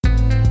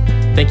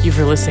Thank you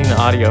for listening to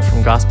audio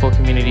from Gospel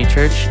Community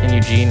Church in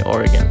Eugene,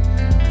 Oregon.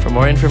 For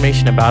more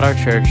information about our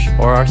church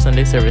or our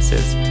Sunday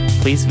services,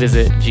 please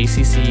visit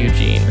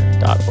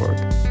gcceugene.org.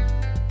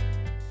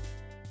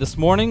 This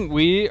morning,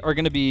 we are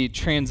going to be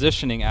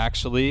transitioning,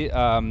 actually,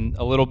 a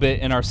little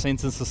bit in our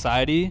Saints in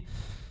Society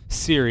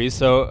series.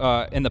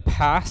 So in the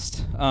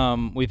past,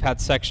 we've had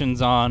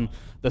sections on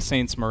the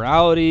saints'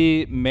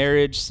 morality,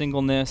 marriage,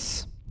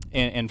 singleness,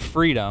 and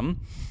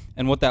freedom,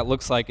 and what that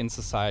looks like in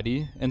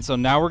society. And so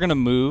now we're going to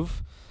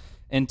move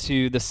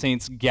into the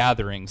saints'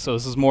 gathering. So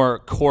this is more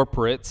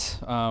corporate,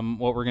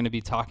 what we're going to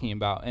be talking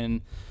about.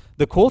 And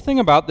the cool thing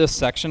about this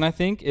section, I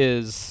think,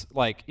 is,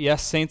 like,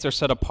 yes, saints are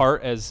set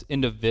apart as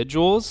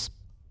individuals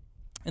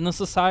in the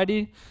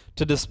society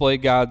to display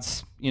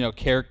God's,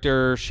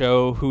 character,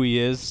 show who he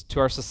is to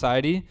our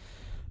society.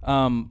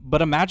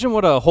 But imagine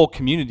what a whole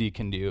community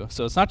can do.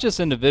 So it's not just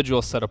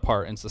individuals set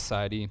apart in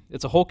society.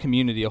 It's a whole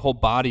community, a whole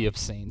body of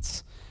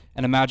saints.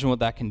 And imagine what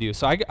that can do.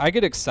 So I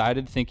get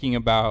excited thinking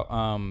about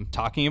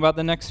talking about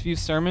the next few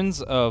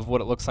sermons of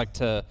what it looks like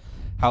to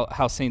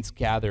how saints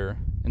gather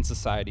in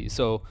society.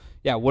 So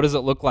yeah, what does it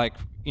look like,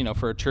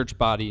 for a church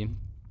body,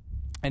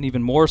 and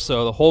even more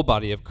so, the whole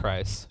body of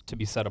Christ to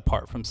be set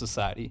apart from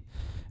society?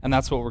 And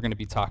that's what we're going to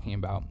be talking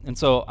about. And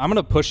so I'm going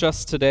to push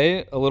us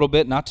today a little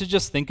bit, not to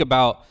just think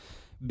about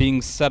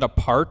being set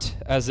apart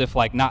as if,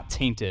 like, not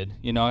tainted.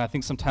 I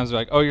think sometimes we're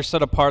like, oh, you're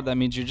set apart, that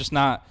means you're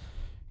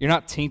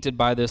not tainted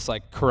by this,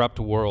 like, corrupt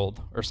world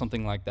or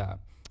something like that.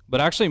 But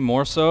actually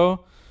more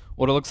so,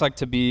 what it looks like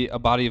to be a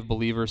body of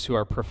believers who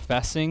are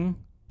professing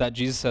that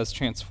Jesus has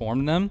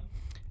transformed them,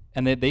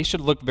 and that they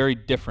should look very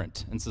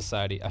different in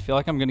society. I feel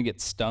like I'm going to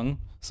get stung,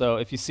 so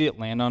if you see it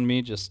land on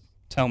me, just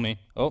tell me.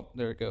 Oh,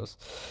 there it goes.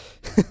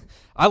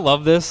 I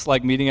love this,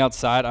 like, meeting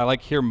outside. I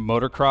hear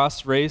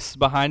motocross race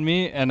behind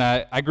me, and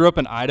I grew up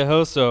in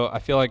Idaho, so I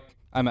feel like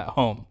I'm at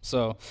home.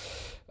 So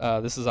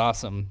this is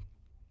awesome.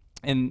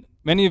 And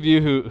many of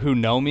you who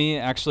know me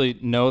actually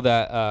know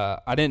that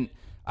I didn't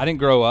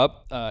grow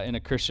up in a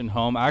Christian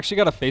home. I actually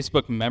got a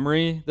Facebook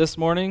memory this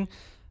morning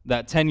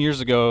that 10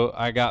 years ago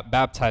I got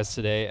baptized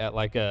today at,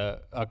 like,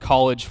 a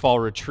college fall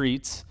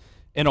retreat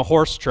in a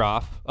horse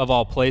trough of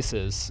all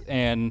places.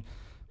 And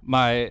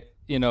my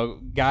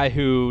guy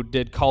who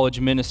did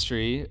college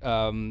ministry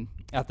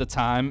at the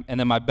time, and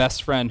then my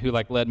best friend who,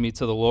 like, led me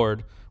to the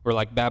Lord were,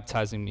 like,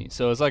 baptizing me.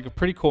 So it was, like, a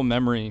pretty cool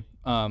memory.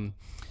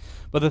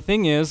 But the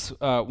thing is,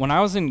 when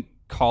I was in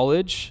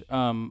college,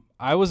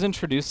 I was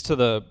introduced to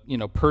the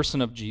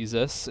person of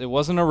Jesus. It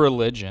wasn't a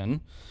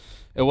religion,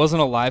 it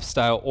wasn't a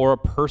lifestyle or a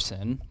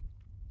person.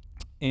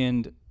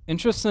 And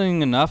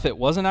interesting enough, it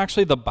wasn't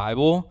actually the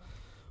Bible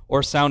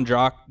or sound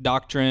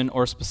doctrine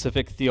or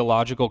specific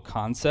theological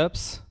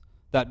concepts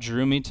that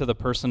drew me to the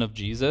person of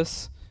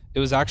Jesus. It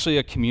was actually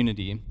a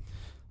community.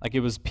 Like,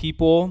 it was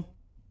people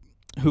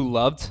who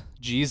loved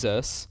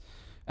Jesus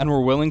and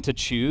were willing to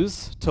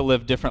choose to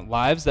live different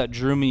lives that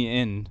drew me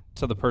in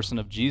to the person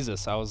of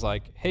Jesus. I was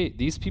like, hey,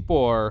 these people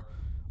are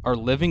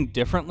living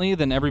differently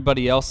than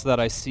everybody else that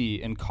I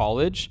see in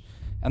college,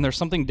 and there's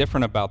something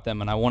different about them,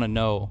 and I want to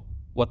know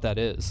what that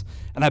is.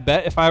 And I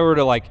bet if I were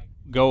to, like,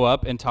 go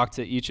up and talk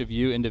to each of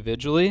you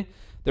individually,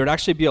 there would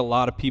actually be a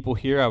lot of people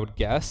here, I would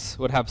guess,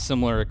 would have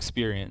similar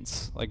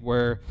experience, like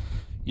where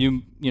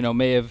you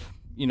may have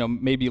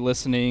maybe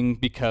listening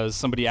because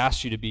somebody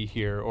asked you to be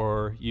here,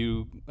 or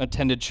you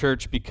attended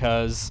church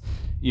because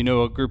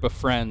a group of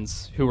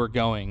friends who were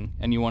going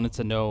and you wanted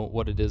to know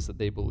what it is that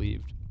they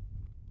believed.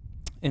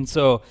 And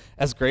so,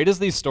 as great as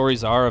these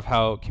stories are of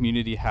how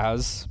community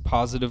has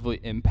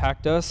positively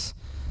impacted us,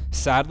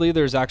 sadly,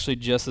 there's actually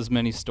just as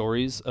many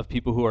stories of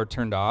people who are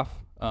turned off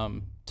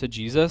to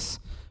Jesus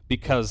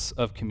because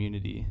of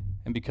community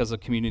and because of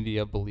community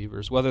of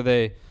believers, whether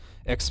they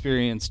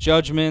experience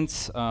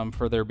judgments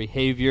for their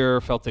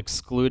behavior, felt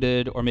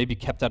excluded, or maybe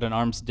kept at an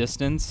arm's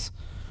distance,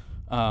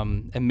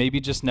 and maybe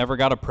just never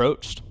got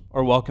approached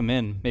or welcome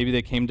in. Maybe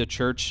they came to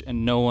church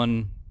and no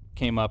one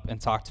came up and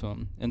talked to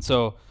them. And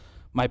so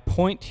my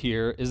point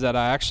here is that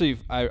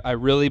I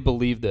really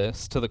believe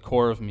this to the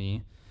core of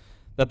me,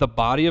 that the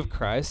body of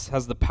Christ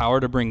has the power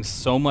to bring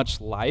so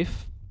much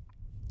life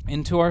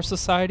into our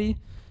society,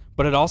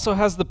 but it also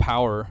has the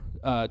power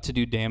to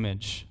do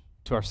damage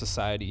to our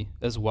society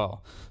as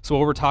well. So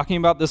what we're talking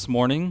about this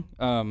morning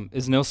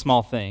is no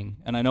small thing.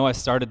 And I know I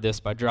started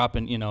this by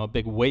dropping, a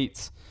big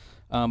weight,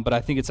 but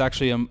I think it's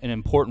actually an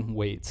important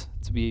weight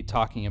to be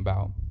talking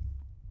about.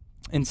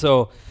 And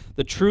so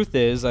the truth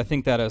is, I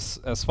think that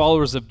as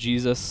followers of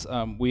Jesus,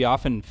 we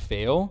often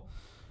fail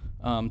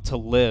to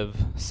live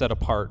set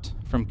apart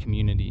from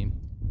community,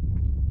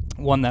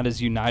 one that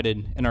is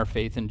united in our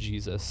faith in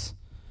Jesus.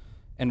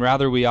 And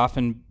rather, we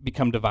often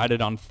become divided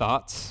on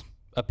thoughts,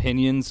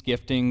 opinions,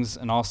 giftings,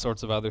 and all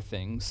sorts of other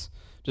things.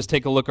 Just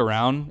take a look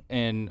around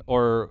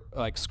or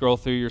scroll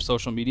through your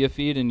social media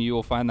feed, and you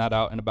will find that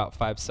out in about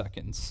 5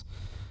 seconds,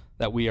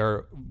 that we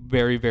are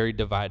very, very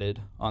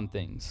divided on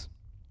things.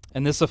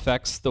 And this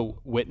affects the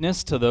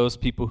witness to those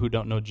people who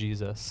don't know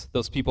Jesus,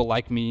 those people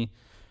like me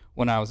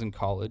when I was in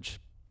college.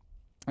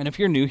 And if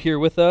you're new here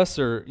with us,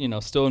 or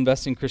still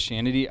investing in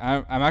Christianity,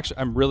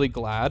 I'm really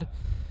glad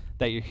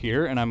that you're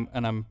here, and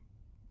I'm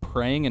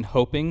praying and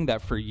hoping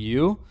that for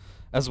you,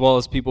 as well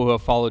as people who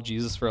have followed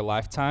Jesus for a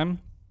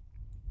lifetime,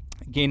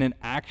 gain an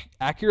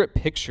accurate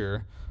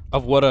picture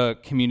of what a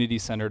community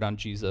centered on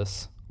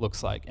Jesus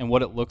looks like, and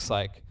what it looks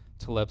like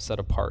to live set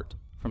apart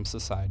from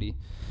society.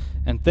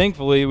 And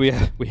thankfully, we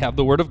have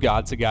the Word of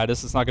God to guide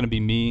us. It's not going to be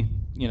me,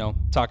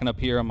 talking up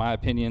here on my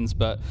opinions,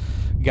 but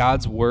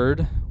God's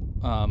Word,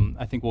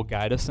 I think, will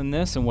guide us in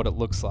this and what it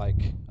looks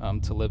like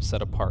to live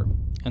set apart.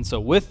 And so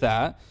with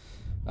that,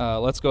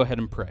 let's go ahead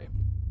and pray.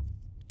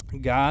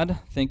 God,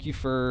 thank you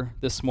for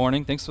this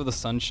morning. Thanks for the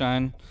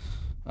sunshine.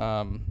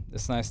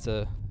 It's nice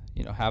to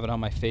have it on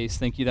my face.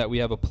 Thank you that we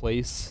have a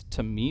place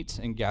to meet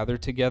and gather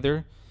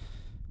together.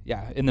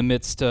 Yeah, in the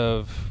midst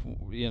of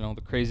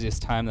the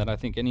craziest time that I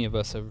think any of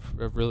us have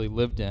really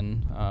lived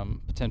in,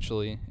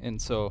 potentially.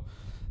 And so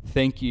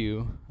thank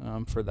you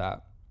for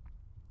that.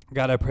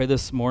 God, I pray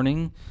this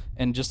morning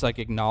and just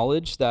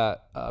acknowledge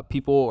that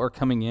people are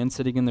coming in,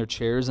 sitting in their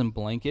chairs and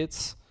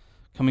blankets,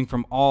 coming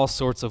from all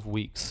sorts of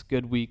weeks,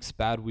 good weeks,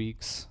 bad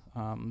weeks,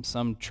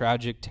 some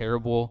tragic,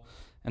 terrible,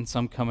 and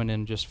some coming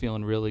in just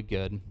feeling really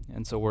good.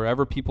 And so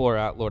wherever people are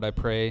at, Lord, I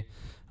pray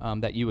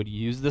that you would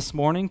use this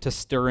morning to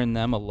stir in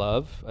them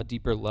a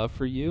deeper love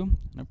for you.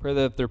 And I pray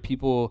that if there are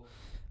people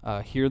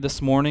here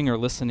this morning or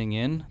listening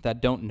in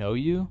that don't know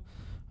you,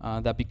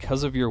 that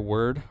because of your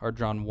word are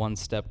drawn one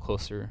step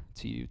closer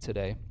to you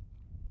today.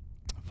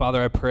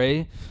 Father, I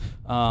pray,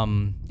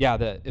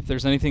 that if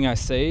there's anything I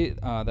say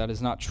that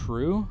is not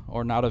true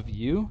or not of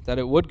you, that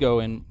it would go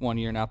in one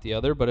ear and out the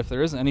other. But if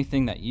there is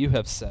anything that you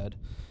have said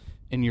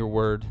in your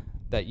word,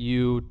 that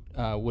you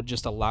would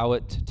just allow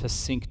it to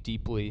sink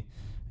deeply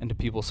into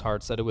people's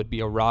hearts, that it would be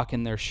a rock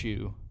in their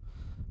shoe,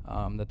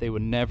 that they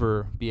would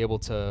never be able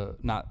to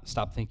not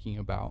stop thinking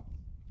about.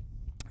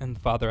 And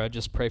Father, I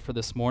just pray for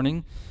this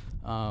morning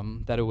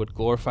that it would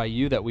glorify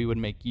you, that we would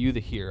make you the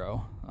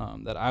hero,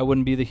 that I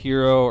wouldn't be the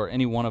hero or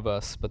any one of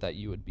us, but that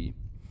you would be.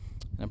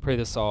 And I pray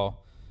this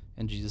all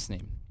in Jesus'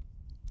 name.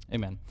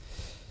 Amen.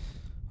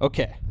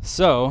 Okay,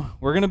 so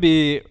we're going to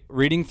be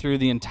reading through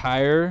the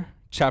entire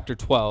chapter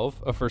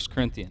 12 of 1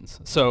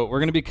 Corinthians. So we're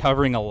going to be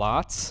covering a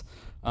lot.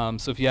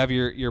 So if you have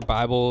your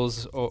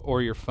Bibles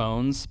or your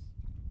phones,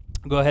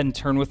 go ahead and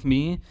turn with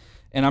me.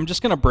 And I'm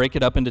just going to break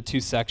it up into two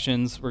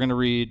sections. We're going to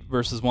read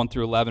verses 1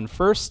 through 11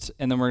 first,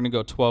 and then we're going to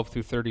go 12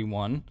 through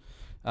 31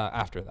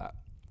 after that.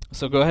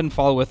 So go ahead and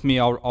follow with me.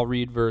 I'll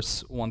read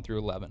verse 1 through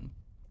 11.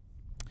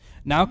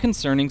 Now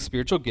concerning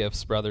spiritual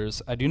gifts,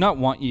 brothers, I do not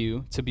want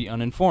you to be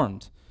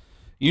uninformed.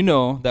 You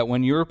know that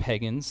when you were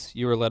pagans,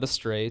 you were led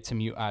astray to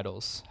mute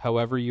idols,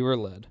 however you were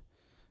led.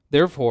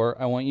 Therefore,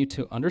 I want you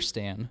to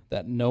understand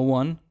that no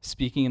one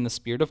speaking in the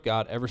Spirit of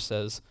God ever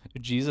says,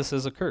 Jesus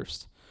is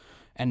accursed.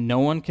 And no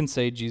one can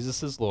say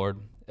Jesus is Lord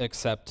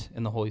except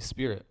in the Holy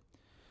Spirit.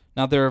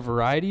 Now there are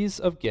varieties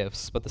of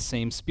gifts, but the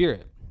same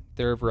Spirit.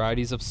 There are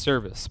varieties of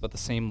service, but the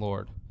same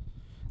Lord.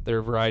 There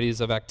are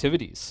varieties of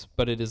activities,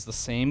 but it is the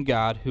same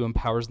God who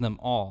empowers them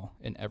all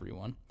in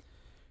everyone.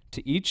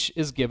 To each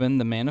is given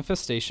the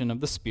manifestation of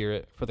the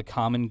Spirit for the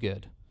common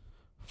good.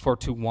 For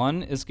to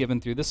one is given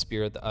through the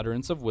Spirit the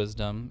utterance of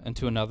wisdom, and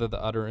to another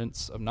the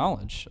utterance of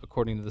knowledge,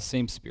 according to the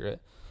same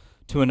Spirit.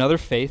 To another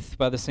faith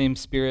by the same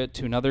Spirit,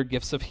 to another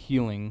gifts of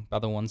healing by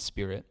the one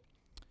Spirit.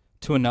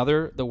 To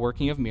another the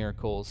working of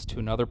miracles, to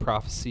another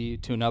prophecy,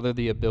 to another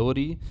the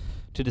ability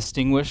to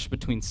distinguish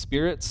between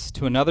spirits,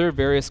 to another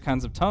various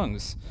kinds of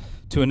tongues,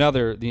 to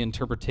another the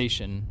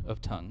interpretation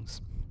of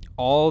tongues.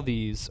 All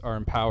these are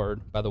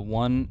empowered by the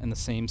one and the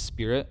same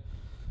Spirit,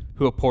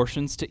 who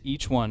apportions to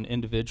each one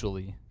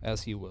individually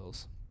as he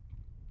wills.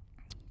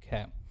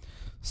 Okay,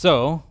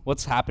 so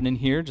what's happening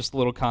here? Just a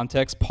little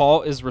context.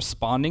 Paul is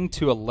responding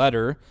to a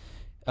letter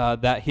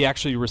that he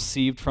actually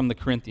received from the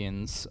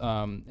Corinthians.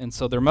 And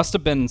so there must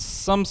have been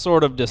some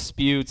sort of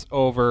disputes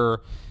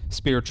over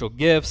spiritual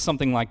gifts,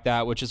 something like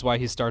that, which is why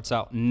he starts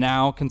out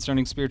now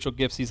concerning spiritual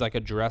gifts. He's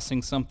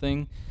addressing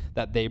something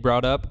that they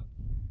brought up.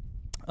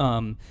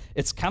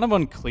 It's kind of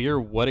unclear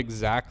what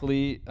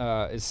exactly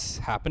is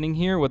happening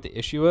here, what the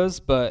issue is,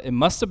 but it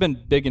must have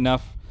been big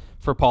enough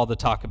for Paul to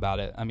talk about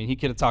it. I mean, he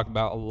could have talked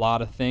about a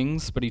lot of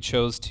things, but he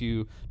chose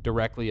to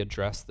directly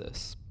address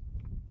this.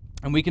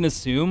 And we can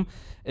assume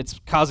it's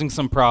causing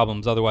some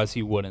problems, otherwise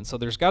he wouldn't. So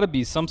there's got to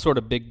be some sort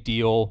of big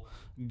deal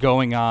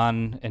going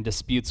on and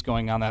disputes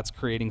going on that's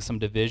creating some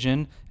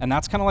division, and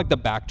that's kind of like the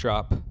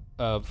backdrop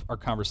of our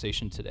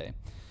conversation today.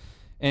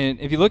 And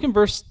if you look in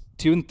verse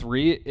 2 and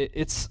 3,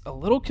 it's a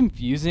little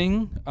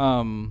confusing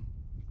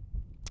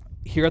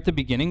here at the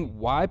beginning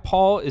why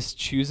Paul is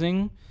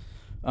choosing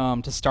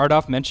to start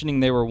off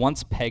mentioning they were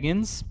once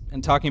pagans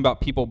and talking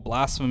about people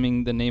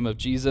blaspheming the name of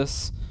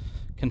Jesus,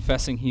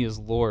 confessing he is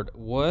Lord.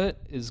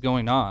 What is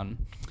going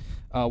on?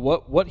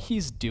 What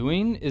he's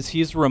doing is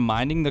he's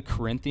reminding the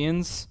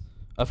Corinthians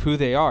of who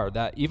they are,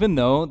 that even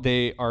though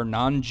they are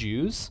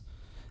non-Jews,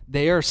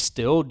 they are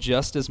still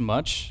just as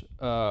much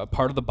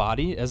part of the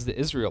body as the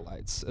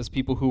Israelites, as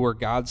people who were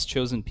God's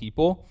chosen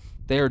people.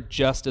 They are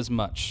just as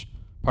much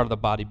part of the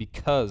body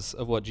because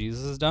of what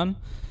Jesus has done.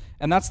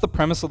 And that's the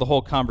premise of the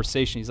whole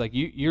conversation. He's like,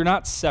 you're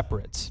not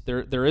separate.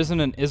 There isn't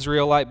an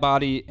Israelite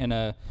body and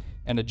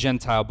a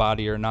Gentile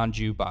body or a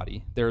non-Jew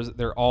body.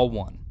 They're all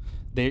one.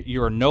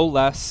 You are no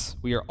less.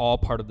 We are all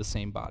part of the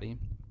same body.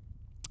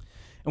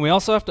 And we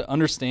also have to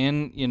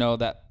understand,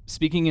 that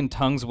speaking in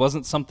tongues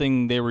wasn't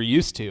something they were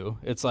used to.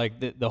 It's like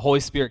the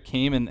Holy Spirit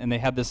came and they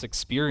had this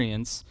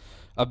experience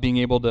of being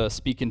able to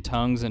speak in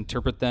tongues,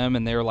 interpret them,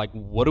 and they were like,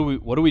 what do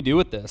we do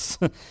with this?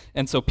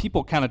 And so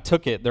people kind of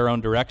took it their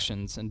own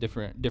directions in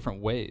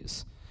different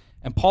ways.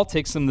 And Paul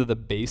takes them to the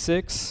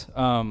basics,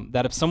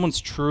 that if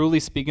someone's truly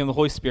speaking of the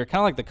Holy Spirit,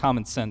 kind of like the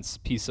common sense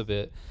piece of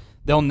it,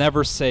 they'll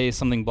never say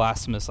something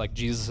blasphemous like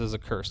Jesus is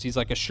accursed. He's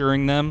like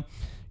assuring them,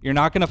 you're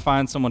not going to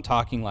find someone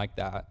talking like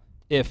that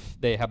if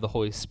they have the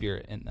Holy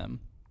Spirit in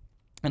them.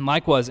 And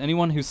likewise,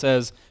 anyone who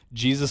says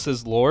Jesus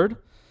is Lord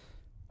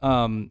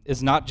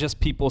is not just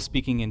people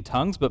speaking in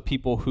tongues, but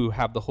people who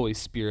have the Holy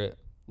Spirit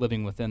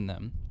living within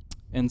them.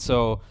 And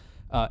so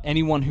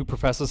anyone who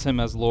professes him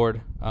as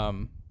Lord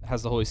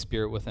has the Holy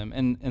Spirit with him.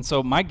 And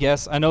so my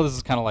guess, I know this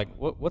is kind of like,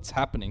 what's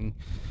happening?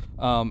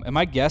 And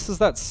my guess is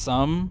that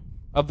some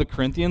of the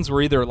Corinthians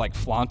were either like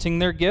flaunting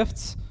their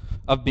gifts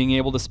of being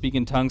able to speak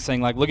in tongues,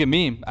 saying like, look at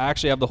me, I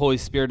actually have the Holy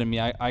Spirit in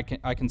me. I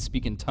can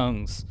speak in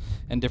tongues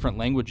and different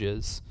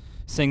languages,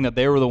 saying that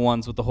they were the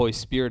ones with the Holy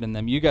Spirit in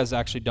them. You guys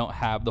actually don't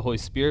have the Holy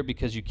Spirit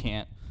because you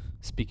can't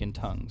speak in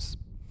tongues.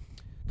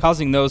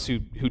 Causing those who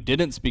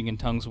didn't speak in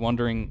tongues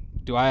wondering,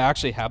 do I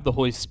actually have the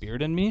Holy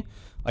Spirit in me?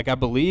 Like I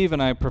believe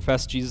and I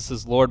profess Jesus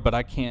as Lord, but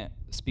I can't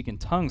speak in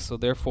tongues, so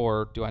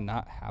therefore do I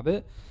not have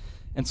it?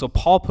 And so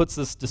Paul puts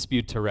this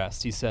dispute to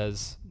rest. He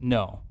says,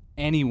 no,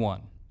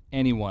 anyone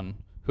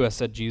who has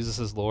said Jesus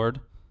is Lord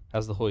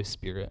has the Holy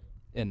Spirit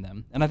in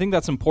them. And I think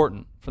that's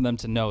important for them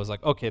to know, is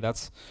like, okay,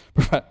 that's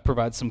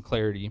provides some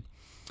clarity.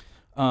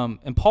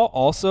 And Paul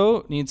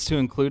also needs to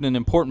include an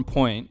important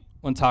point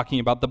when talking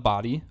about the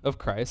body of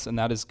Christ, and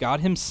that is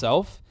God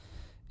himself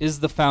is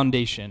the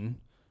foundation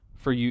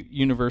for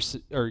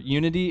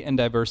unity and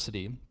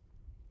diversity.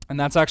 And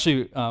that's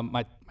actually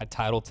my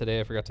title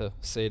today. I forgot to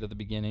say it at the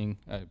beginning.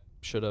 I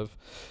should have.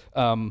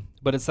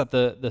 But it's that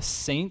the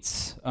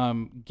saints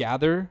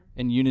gather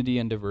in unity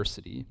and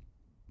diversity.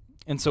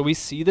 And so we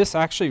see this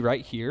actually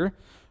right here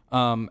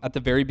at the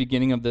very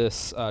beginning of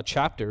this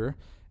chapter,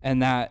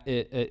 and that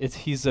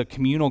he's a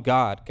communal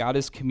God. God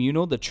is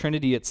communal, the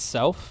Trinity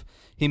itself.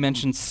 He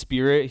mentions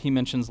Spirit, he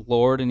mentions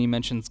Lord, and he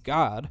mentions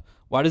God.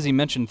 Why does he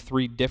mention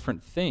three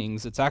different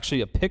things? It's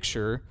actually a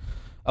picture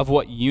of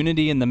what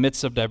unity in the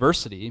midst of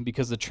diversity,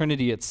 because the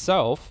Trinity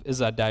itself is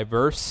a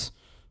diverse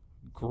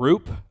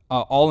group,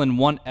 all in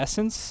one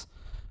essence,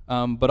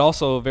 but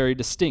also very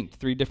distinct.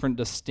 Three different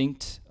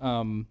distinct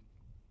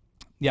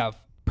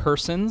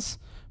persons,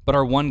 but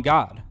are one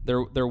God.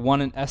 They're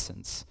one in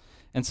essence.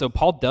 And so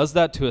Paul does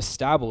that to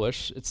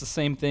establish it's the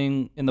same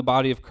thing in the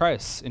body of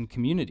Christ, in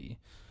community.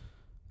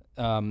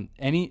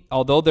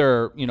 Although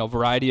there are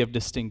variety of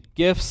distinct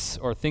gifts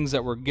or things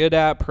that we're good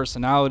at,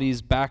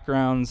 personalities,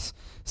 backgrounds,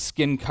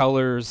 skin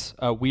colors,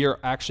 we are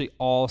actually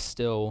all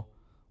still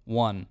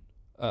one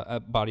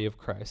body of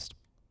Christ.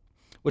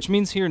 Which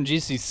means here in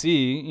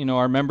GCC,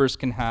 our members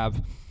can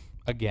have,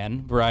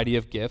 again, variety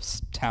of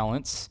gifts,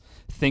 talents,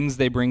 things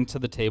they bring to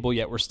the table,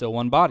 yet we're still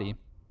one body,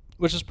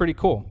 which is pretty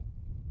cool.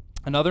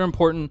 Another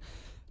important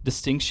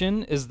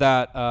distinction is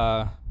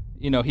that,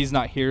 he's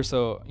not here,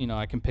 so,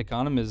 I can pick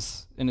on him,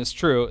 and it's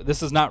true.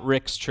 This is not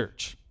Rick's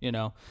church,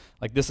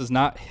 Like, this is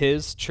not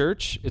his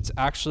church. It's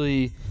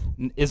actually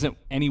isn't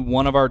any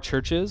one of our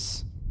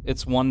churches.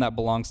 It's one that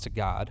belongs to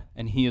God,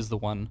 and he is the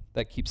one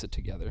that keeps it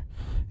together.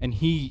 And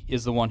he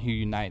is the one who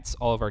unites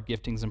all of our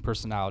giftings and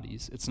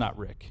personalities. It's not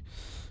Rick.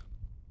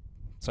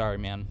 Sorry,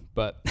 man.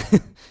 But,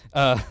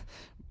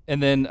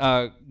 and then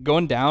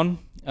going down,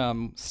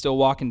 still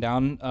walking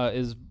down,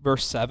 is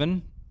verse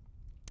 7.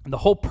 The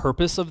whole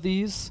purpose of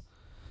these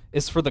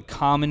is for the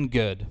common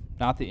good,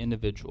 not the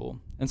individual.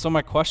 And so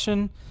my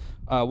question,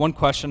 one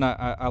question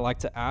I like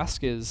to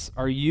ask is,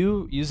 are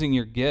you using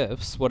your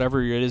gifts,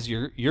 whatever it is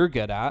you're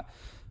good at,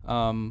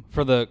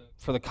 for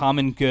the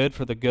common good,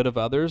 for the good of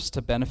others,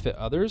 to benefit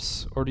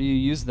others, or do you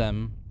use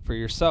them for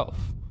yourself?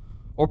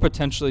 Or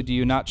potentially, do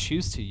you not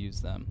choose to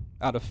use them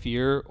out of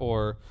fear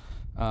or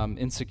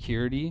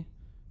insecurity?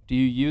 Do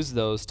you use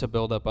those to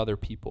build up other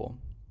people?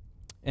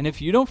 And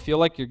if you don't feel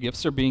like your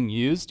gifts are being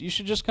used, you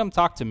should just come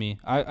talk to me.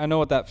 I know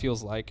what that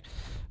feels like.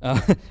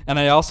 And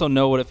I also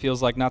know what it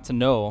feels like not to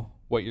know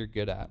what you're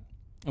good at.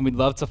 And we'd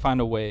love to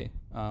find a way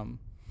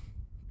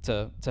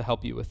to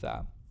help you with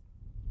that.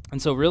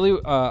 And so really,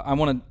 I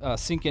want to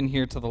sink in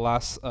here to the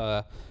last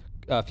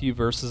few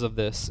verses of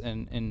this.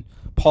 And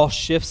Paul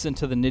shifts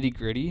into the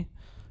nitty-gritty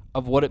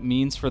of what it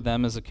means for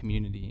them as a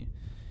community.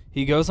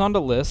 He goes on to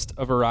list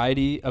a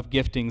variety of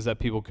giftings that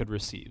people could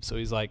receive. So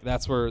he's like,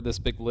 that's where this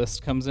big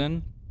list comes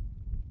in.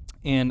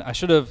 And I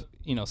should have,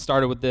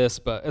 started with this,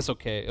 but it's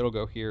okay. It'll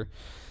go here.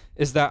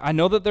 is that I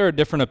know that there are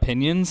different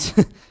opinions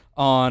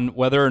on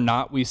whether or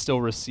not we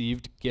still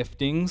received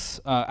giftings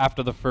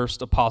after the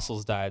first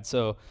apostles died.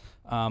 So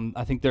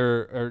I think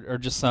there are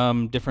just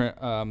some different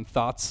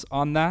thoughts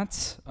on that.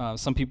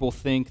 Some people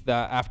think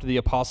that after the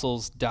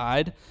apostles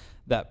died,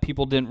 that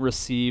people didn't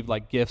receive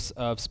like gifts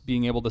of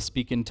being able to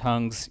speak in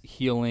tongues,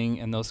 healing,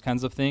 and those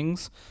kinds of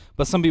things.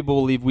 But some people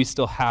believe we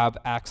still have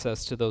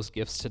access to those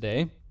gifts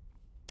today.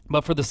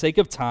 But for the sake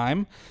of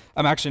time,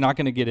 I'm actually not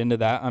going to get into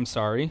that. I'm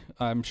sorry.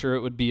 I'm sure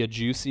it would be a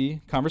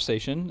juicy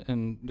conversation,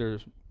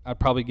 and I'd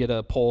probably get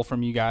a poll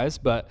from you guys.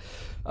 But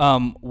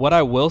what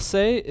I will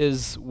say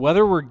is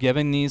whether we're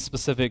giving these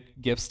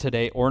specific gifts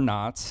today or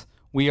not,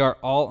 we are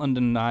all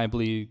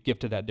undeniably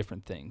gifted at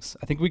different things.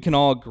 I think we can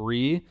all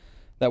agree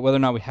that whether or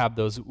not we have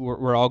those,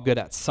 we're all good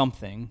at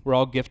something. We're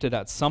all gifted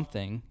at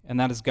something, and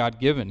that is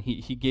God-given.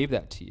 He gave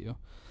that to you.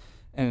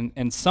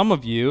 And some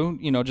of you,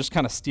 just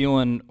kind of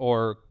stealing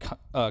or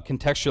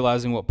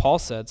contextualizing what Paul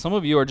said, some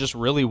of you are just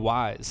really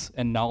wise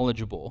and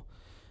knowledgeable.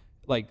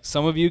 Like,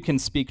 some of you can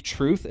speak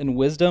truth and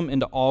wisdom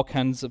into all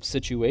kinds of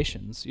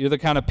situations. You're the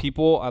kind of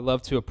people I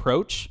love to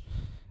approach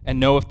and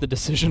know if the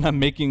decision I'm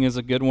making is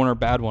a good one or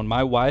bad one.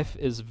 My wife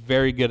is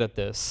very good at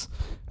this,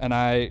 and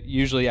I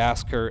usually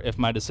ask her if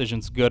my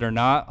decision's good or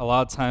not. A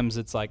lot of times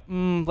it's like,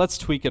 let's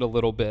tweak it a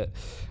little bit.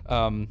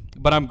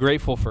 But I'm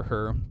grateful for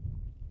her.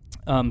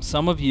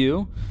 Some of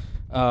you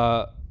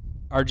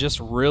are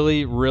just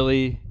really,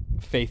 really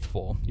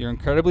faithful. You're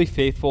incredibly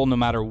faithful no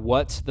matter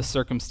what the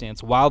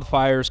circumstance.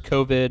 Wildfires,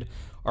 COVID,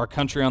 our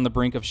country on the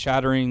brink of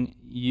shattering,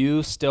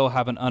 you still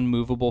have an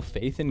unmovable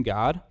faith in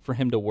God for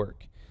him to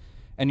work.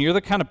 And you're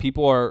the kind of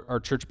people our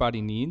church body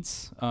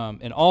needs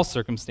in all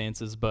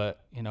circumstances,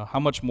 but how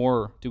much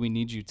more do we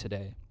need you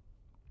today?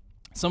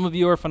 Some of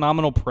you are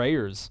phenomenal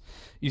prayers.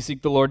 You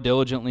seek the Lord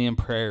diligently in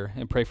prayer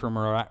and pray for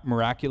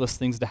miraculous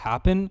things to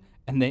happen,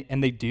 and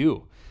they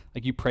do.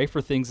 Like, you pray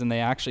for things and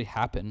they actually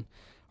happen.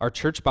 Our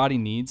church body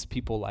needs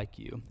people like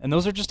you. And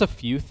those are just a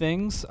few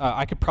things.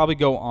 I could probably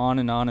go on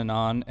and on and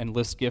on and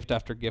list gift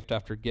after gift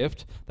after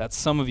gift that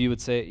some of you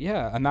would say,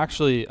 yeah, I'm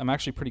actually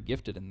pretty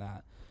gifted in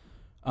that.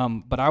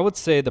 But I would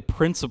say the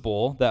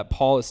principle that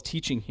Paul is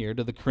teaching here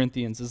to the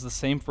Corinthians is the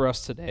same for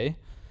us today,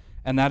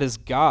 and that is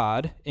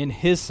God, in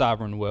his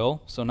sovereign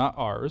will, so not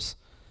ours,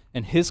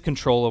 and his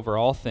control over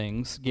all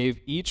things, gave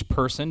each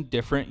person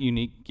different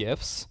unique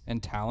gifts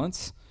and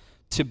talents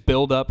to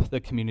build up the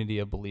community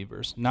of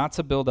believers, not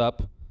to build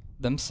up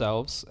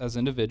themselves as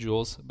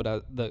individuals,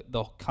 but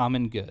the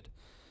common good.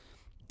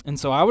 And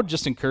so I would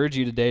just encourage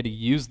you today to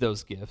use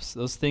those gifts,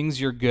 those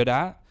things you're good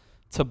at,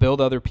 to build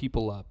other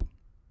people up.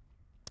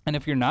 And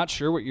if you're not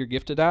sure what you're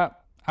gifted at,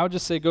 I would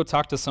just say go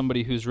talk to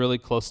somebody who's really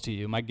close to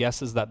you. My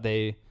guess is that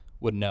they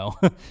would know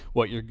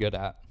what you're good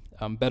at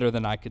better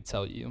than I could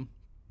tell you.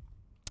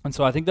 And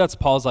so I think that's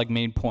Paul's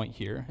main point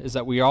here, is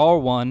that we all are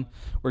one,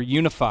 we're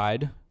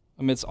unified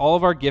amidst all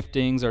of our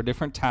giftings, our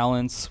different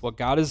talents, what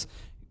God has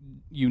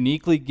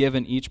uniquely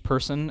given each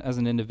person as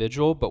an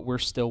individual, but we're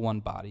still one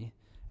body,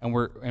 and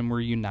we're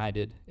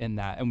united in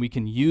that. And we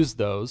can use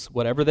those,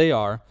 whatever they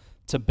are,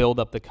 to build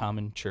up the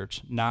common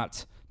church,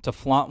 not to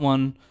flaunt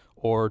one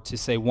or to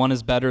say one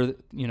is better,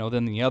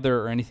 than the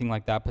other or anything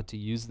like that, but to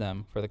use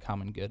them for the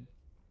common good.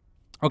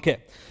 Okay,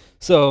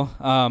 so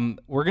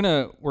we're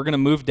gonna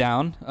move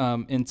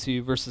down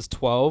into verses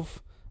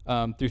 12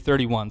 through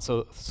 31,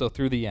 so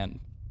through the end.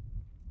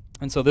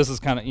 And so this is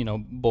kind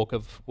of bulk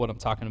of what I'm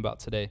talking about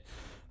today.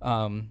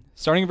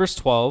 Starting in verse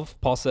 12,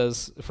 Paul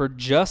says, "For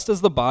just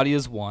as the body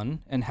is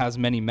one and has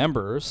many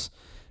members,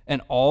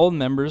 and all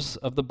members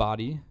of the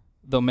body,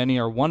 though many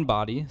are one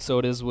body, so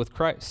it is with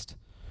Christ.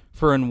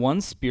 For in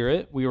one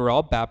Spirit we were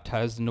all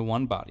baptized into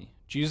one body,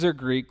 Jews or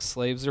Greeks,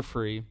 slaves or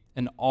free,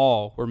 and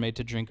all were made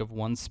to drink of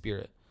one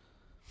Spirit.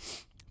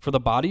 For the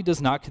body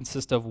does not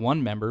consist of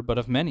one member, but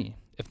of many.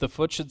 If the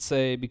foot should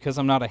say, 'Because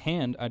I'm not a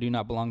hand, I do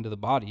not belong to the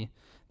body,'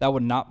 that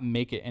would not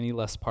make it any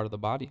less part of the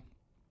body.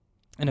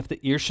 And if the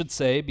ear should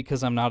say,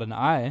 'Because I'm not an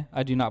eye,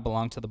 I do not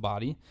belong to the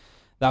body,'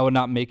 that would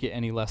not make it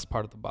any less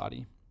part of the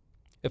body.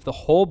 If the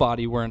whole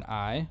body were an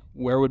eye,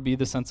 where would be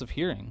the sense of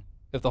hearing?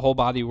 If the whole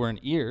body were an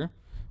ear,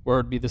 where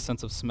would be the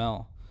sense of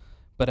smell?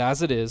 But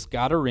as it is,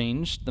 God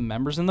arranged the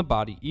members in the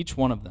body, each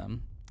one of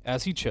them,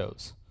 as he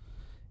chose.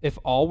 If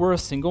all were a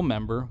single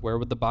member, where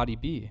would the body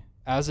be?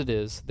 As it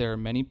is, there are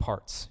many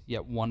parts,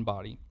 yet one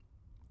body.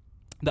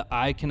 The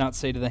eye cannot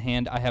say to the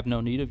hand, 'I have no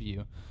need of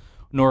you,'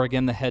 nor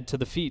again the head to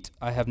the feet,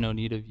 'I have no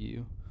need of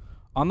you.'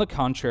 On the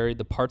contrary,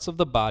 the parts of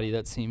the body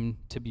that seem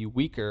to be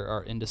weaker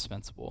are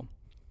indispensable.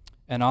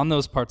 And on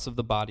those parts of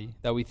the body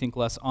that we think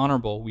less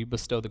honorable, we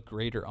bestow the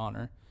greater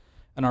honor,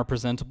 and our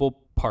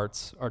presentable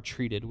parts are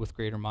treated with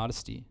greater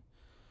modesty,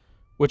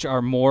 which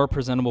our more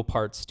presentable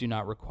parts do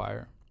not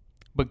require.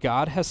 But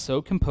God has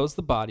so composed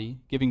the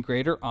body, giving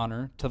greater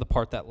honor to the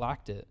part that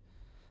lacked it,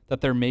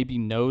 that there may be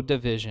no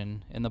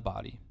division in the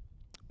body,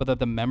 but that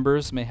the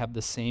members may have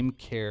the same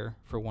care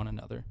for one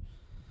another.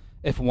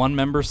 If one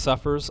member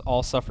suffers,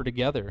 all suffer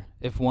together.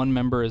 If one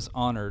member is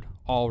honored,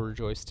 all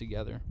rejoice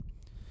together.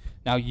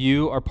 Now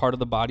you are part of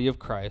the body of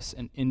Christ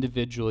and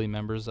individually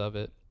members of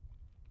it.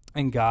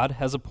 And God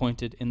has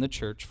appointed in the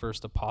church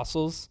first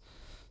apostles,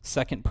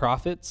 second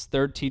prophets,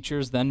 third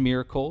teachers, then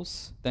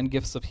miracles, then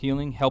gifts of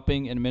healing,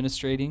 helping,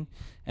 administrating,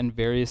 and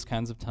various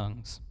kinds of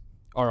tongues.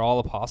 Are all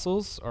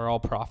apostles? Are all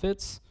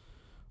prophets?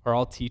 Are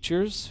all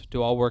teachers?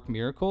 Do all work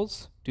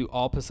miracles? Do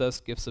all possess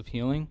gifts of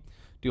healing?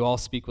 Do all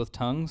speak with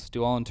tongues?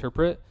 Do all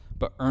interpret?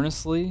 But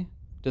earnestly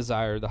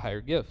desire the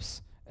higher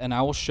gifts, and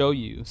I will show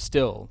you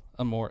still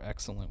a more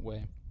excellent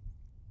way.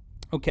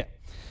 Okay,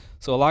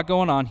 so a lot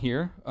going on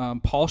here.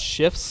 Paul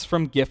shifts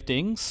from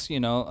giftings,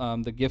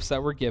 the gifts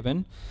that were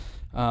given,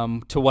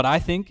 to what I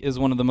think is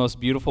one of the most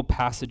beautiful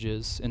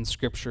passages in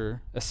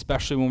Scripture,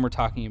 especially when we're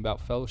talking about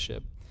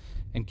fellowship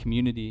and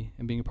community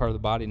and being a part of the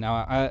body.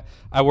 Now,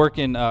 I work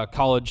in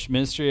college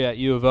ministry at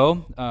U of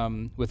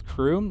O with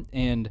Cru,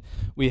 and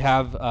we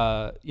have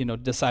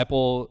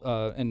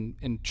disciple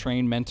and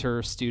train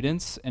mentor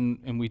students,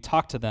 and we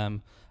talk to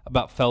them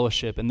about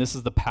fellowship, and this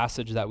is the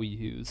passage that we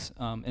use.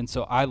 And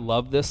so I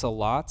love this a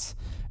lot,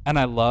 and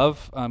I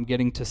love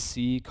getting to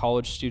see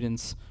college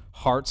students'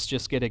 hearts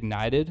just get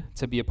ignited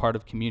to be a part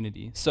of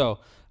community. So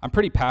I'm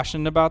pretty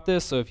passionate about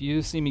this, so if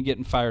you see me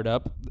getting fired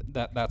up,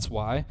 that's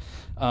why,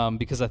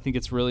 because I think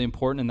it's really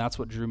important, and that's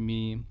what drew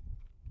me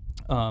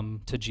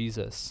to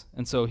Jesus.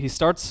 And so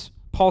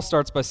Paul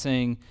starts by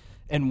saying,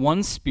 in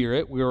one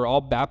spirit we were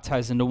all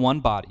baptized into one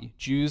body,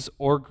 Jews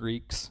or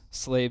Greeks,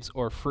 slaves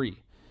or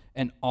free,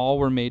 and all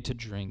were made to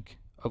drink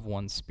of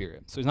one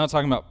spirit. So he's not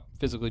talking about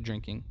physically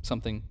drinking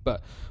something,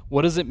 but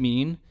what does it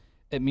mean?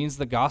 It means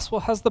the gospel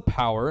has the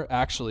power,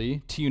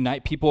 actually, to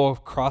unite people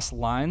across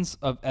lines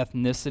of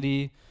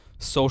ethnicity,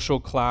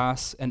 social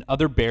class, and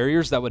other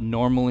barriers that would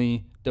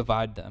normally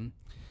divide them.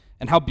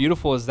 And how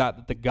beautiful is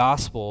that the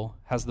gospel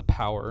has the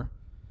power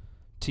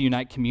to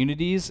unite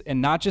communities,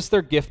 and not just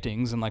their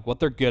giftings and like what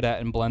they're good at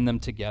and blend them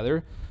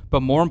together,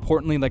 but more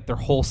importantly, like their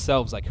whole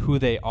selves, like who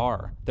they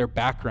are, their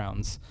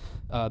backgrounds,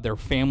 their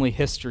family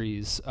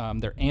histories,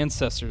 their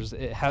ancestors.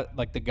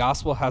 Like the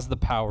gospel has the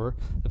power,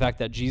 the fact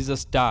that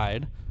Jesus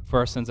died for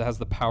our sins, it has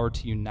the power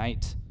to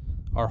unite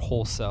our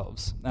whole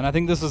selves. And I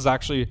think this is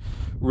actually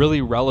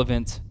really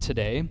relevant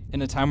today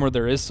in a time where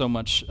there is so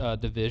much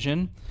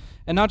division,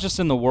 and not just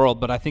in the world,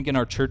 but I think in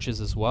our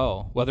churches as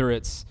well, whether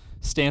it's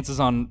stances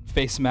on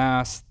face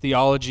masks,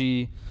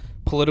 theology,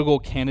 political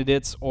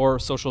candidates, or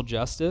social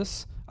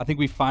justice. I think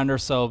we find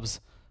ourselves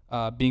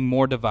being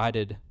more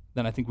divided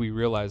than I think we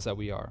realize that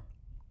we are.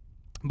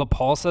 But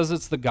Paul says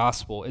it's the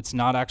gospel. It's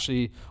not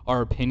actually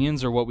our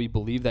opinions or what we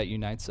believe that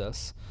unites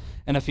us.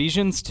 In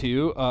Ephesians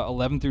 2,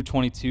 11 through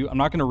 22, I'm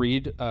not going to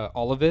read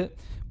all of it,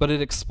 but it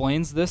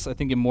explains this, I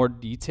think, in more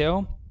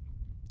detail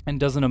and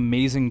does an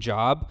amazing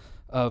job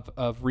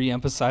of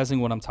re-emphasizing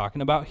what I'm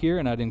talking about here,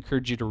 and I'd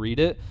encourage you to read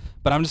it.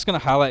 But I'm just going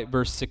to highlight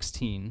verse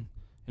 16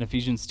 in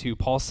Ephesians 2.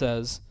 Paul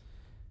says,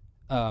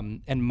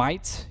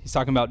 he's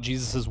talking about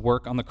Jesus'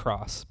 work on the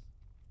cross,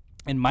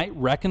 and might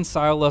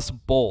reconcile us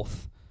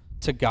both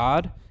to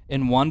God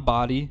in one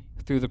body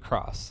through the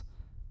cross,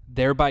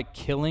 thereby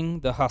killing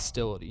the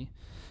hostility.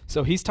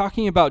 So he's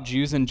talking about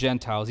Jews and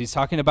Gentiles. He's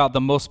talking about the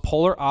most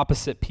polar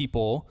opposite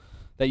people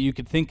that you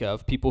could think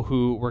of, people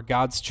who were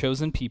God's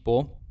chosen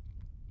people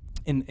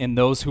and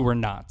those who were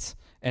not,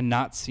 and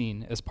not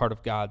seen as part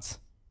of God's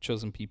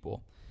chosen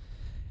people.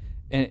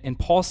 And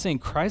Paul's saying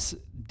Christ's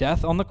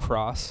death on the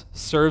cross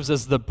serves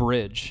as the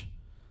bridge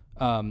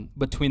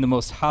between the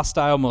most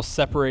hostile, most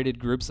separated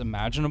groups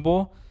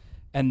imaginable,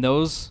 and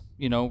those,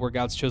 were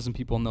God's chosen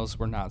people and those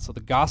were not. So the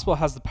gospel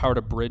has the power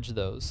to bridge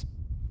those.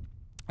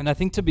 And I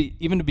think to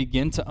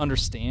begin to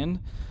understand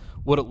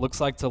what it looks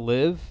like to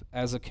live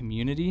as a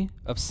community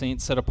of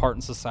saints set apart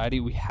in society,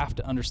 we have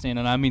to understand,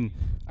 and I mean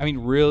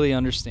really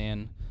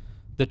understand,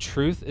 the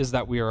truth is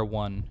that we are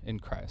one in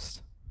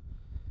Christ.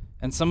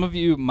 And some of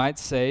you might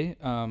say,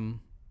 I'm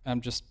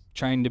just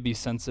trying to be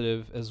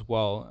sensitive as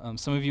well.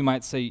 Some of you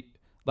might say,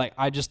 like,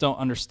 I just don't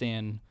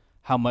understand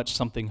how much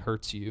something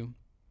hurts you,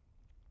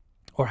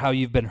 or how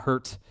you've been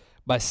hurt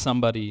by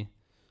somebody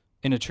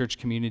in a church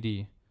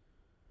community,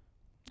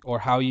 or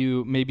how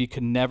you maybe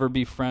could never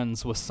be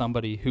friends with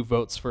somebody who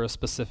votes for a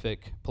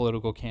specific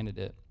political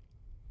candidate,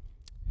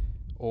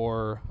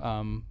 or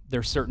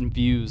there's certain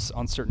views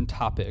on certain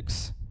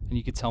topics, and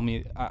you could tell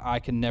me, I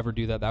can never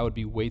do that. That would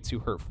be way too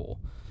hurtful.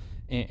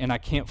 And I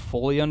can't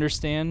fully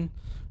understand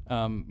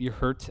your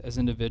hurt as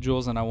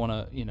individuals, and I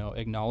want to,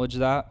 acknowledge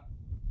that.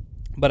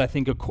 But I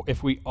think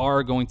if we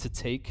are going to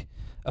take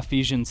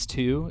Ephesians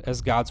 2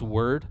 as God's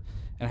word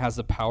and has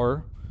the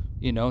power,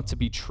 to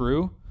be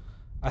true,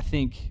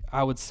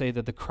 I would say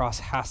that the cross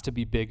has to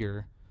be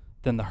bigger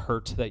than the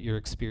hurt that you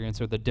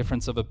experience or the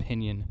difference of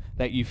opinion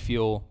that you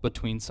feel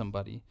between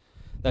somebody.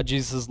 That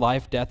Jesus'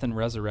 life, death, and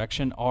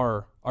resurrection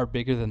are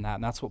bigger than that.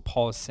 And that's what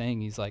Paul is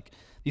saying. He's like,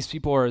 these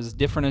people are as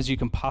different as you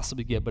can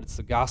possibly get, but it's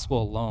the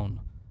gospel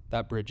alone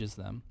that bridges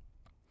them.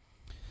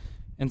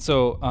 And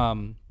so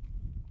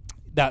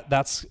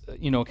that's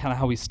kind of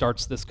how he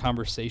starts this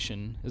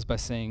conversation, is by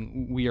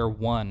saying we are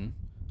one,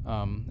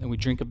 and we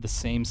drink of the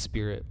same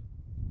Spirit.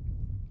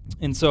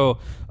 And so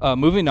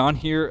moving on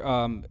here,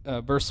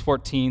 verse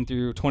 14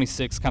 through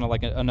 26, kind of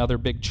like another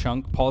big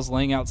chunk, Paul's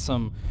laying out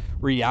some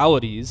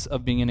realities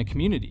of being in a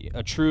community,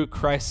 a true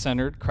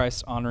Christ-centered,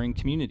 Christ-honoring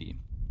community.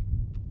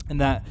 And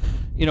that,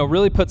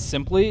 really put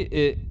simply,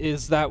 it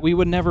is that we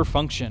would never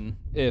function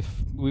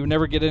we would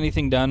never get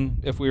anything done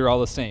if we were all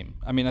the same.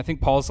 I mean, I think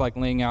Paul's like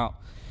laying out,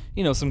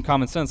 some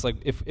common sense. Like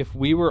if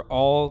we were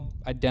all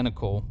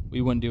identical,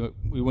 we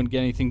wouldn't get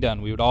anything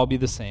done. We would all be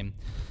the same.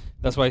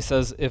 That's why he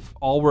says, if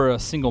all were a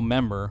single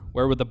member,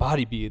 where would the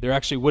body be? There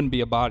actually wouldn't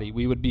be a body.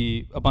 We would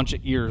be a bunch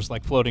of ears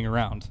like floating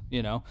around,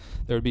 There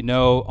would be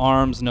no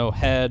arms, no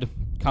head,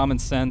 common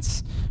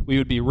sense. We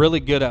would be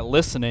really good at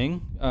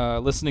listening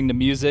to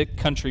music,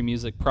 country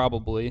music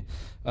probably,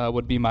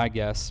 would be my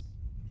guess.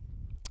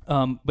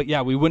 But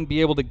yeah, we wouldn't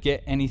be able to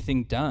get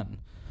anything done.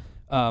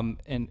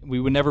 And we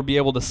would never be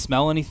able to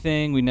smell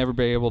anything. We'd never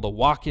be able to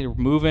walk or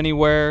move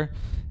anywhere.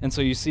 And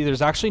so you see,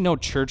 there's actually no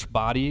church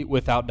body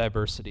without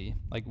diversity.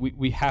 Like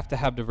we have to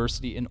have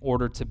diversity in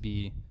order to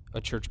be a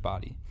church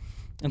body.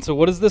 And so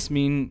what does this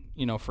mean,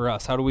 for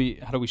us? How do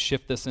we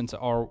shift this into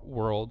our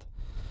world?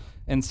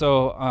 And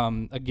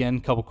so again, a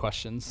couple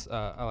questions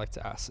I like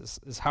to ask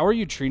is how are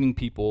you treating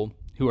people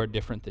who are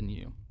different than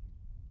you?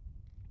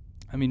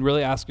 I mean,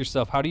 really ask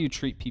yourself, how do you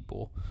treat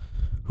people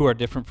who are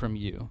different from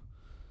you?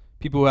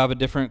 People who have a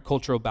different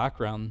cultural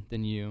background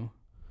than you,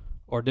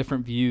 or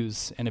different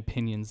views and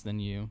opinions than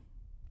you,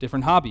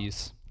 different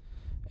hobbies,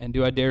 and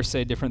do I dare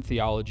say different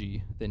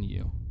theology than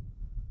you?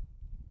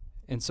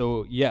 And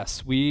so,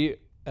 yes, we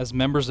as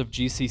members of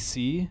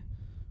GCC,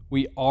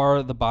 we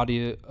are the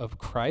body of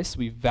Christ.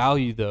 We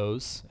value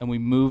those and we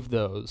move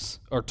those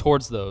or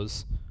towards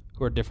those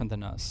who are different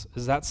than us.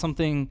 Is that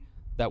something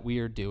that we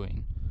are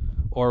doing?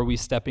 Or are we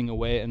stepping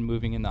away and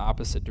moving in the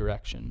opposite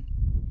direction,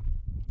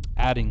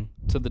 adding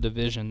to the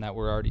division that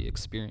we're already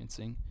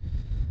experiencing?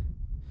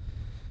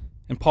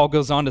 And Paul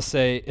goes on to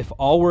say, if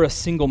all were a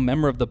single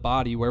member of the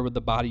body, where would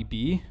the body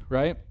be,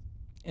 right?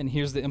 And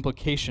here's the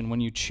implication. When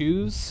you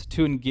choose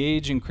to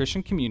engage in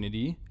Christian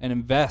community and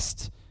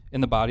invest in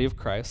the body of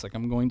Christ, like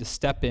I'm going to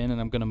step in and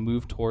I'm going to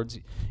move towards,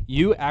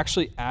 you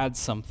actually add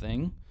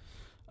something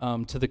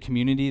to the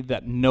community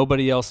that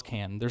nobody else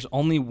can. There's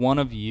only one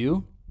of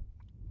you.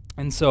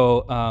 And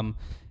so,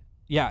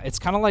 it's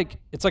kind of like,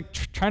 it's like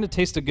trying to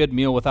taste a good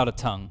meal without a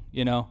tongue,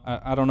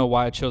 I don't know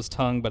why I chose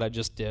tongue, but I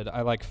just did.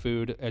 I like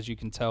food, as you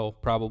can tell,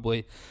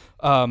 probably,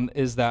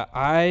 is that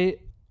I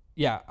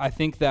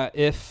think that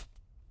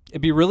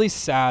it'd be really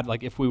sad,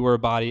 like if we were a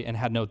body and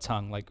had no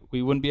tongue, like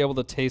we wouldn't be able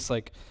to taste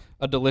like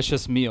a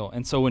delicious meal.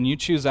 And so when you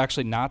choose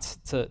actually not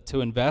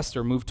to invest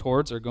or move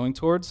towards or going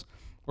towards,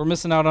 we're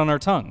missing out on our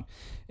tongue.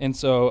 And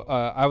so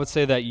I would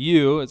say that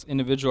you as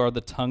individual are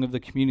the tongue of the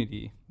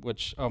community,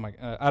 which,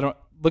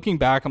 looking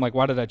back, I'm like,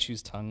 why did I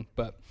choose tongue?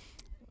 But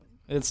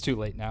it's too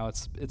late now.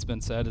 It's been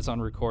said. It's on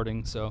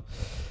recording. So,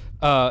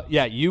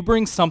 you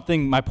bring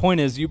something. My point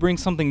is, you bring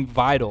something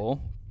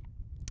vital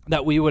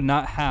that we would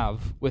not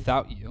have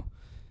without you.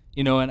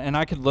 And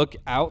I could look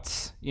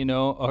out,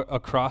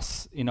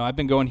 across. I've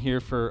been going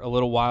here for a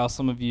little while.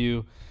 Some of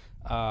you,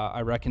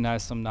 I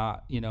recognize, some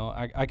not.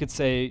 I could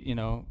say,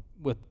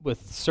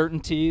 with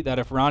certainty that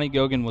if Ronnie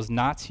Gogan was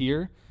not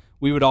here,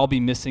 we would all be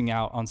missing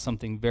out on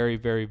something very,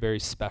 very, very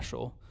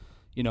special.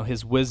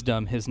 His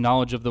wisdom, his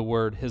knowledge of the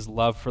word, his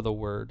love for the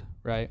word,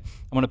 right?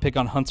 I'm going to pick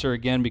on Hunter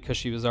again because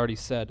she was already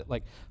said.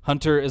 Like,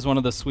 Hunter is one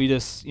of the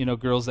sweetest,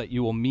 girls that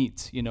you will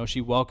meet.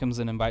 She welcomes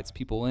and invites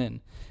people in.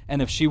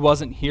 And if she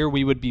wasn't here,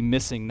 we would be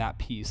missing that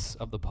piece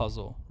of the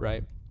puzzle,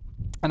 right?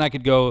 And I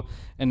could go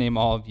and name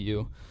all of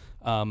you.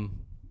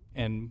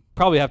 And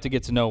probably have to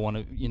get to know one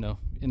of,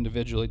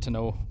 individually to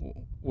know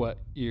what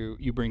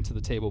you bring to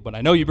the table. But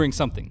I know you bring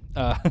something.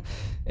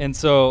 And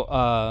so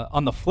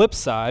on the flip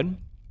side,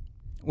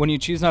 when you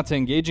choose not to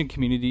engage in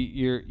community,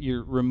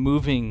 you're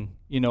removing,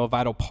 a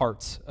vital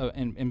part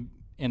and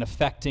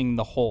affecting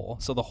the whole.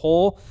 So the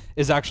whole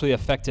is actually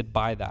affected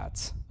by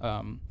that.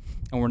 And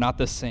we're not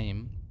the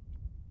same.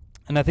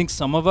 And I think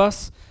some of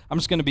us, I'm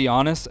just going to be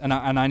honest, and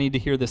I need to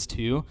hear this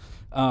too,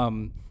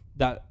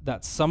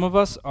 that some of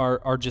us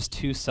are just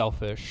too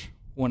selfish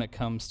when it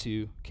comes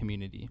to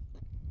community.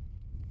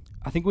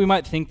 I think we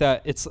might think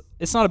that it's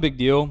not a big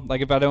deal.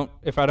 Like if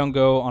I don't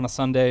go on a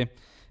Sunday,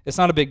 it's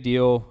not a big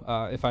deal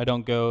if I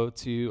don't go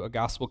to a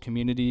gospel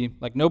community.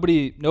 Like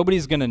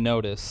nobody's gonna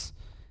notice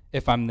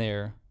if I'm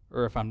there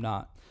or if I'm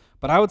not.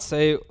 But I would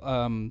say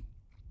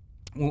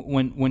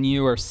when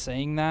you are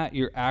saying that,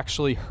 you're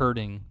actually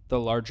hurting the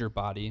larger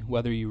body,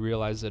 whether you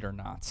realize it or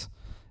not.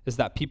 Is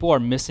that people are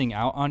missing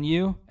out on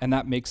you, and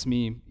that makes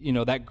me,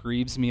 that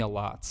grieves me a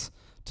lot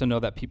to know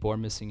that people are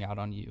missing out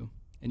on you,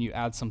 and you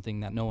add something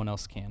that no one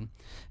else can.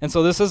 And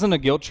so this isn't a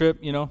guilt trip,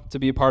 to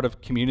be a part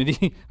of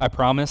community. I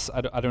promise,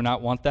 I do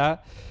not want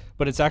that.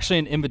 But it's actually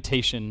an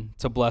invitation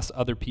to bless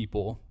other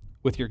people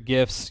with your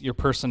gifts, your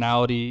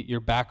personality, your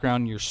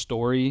background, your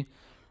story,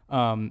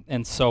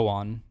 and so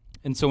on.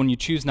 And so when you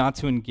choose not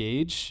to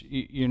engage,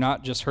 you're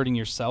not just hurting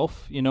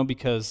yourself,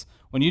 because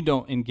when you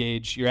don't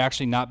engage, you're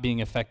actually not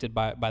being affected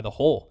by the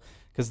whole.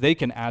 because they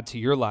can add to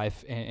your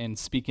life and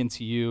speak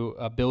into you,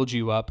 build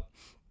you up.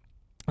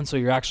 And so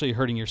you're actually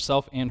hurting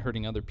yourself and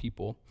hurting other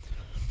people.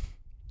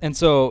 And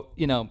so,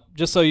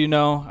 just so you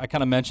know, I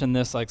kind of mentioned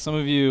this, like some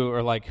of you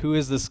are like, who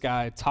is this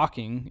guy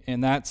talking?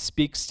 And that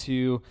speaks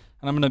to,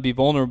 and I'm going to be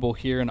vulnerable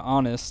here and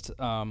honest,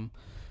 I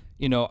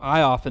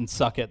often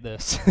suck at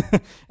this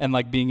and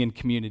like being in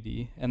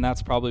community. And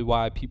that's probably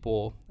why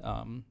people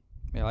are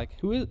like,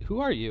 who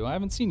are you? I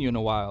haven't seen you in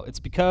a while.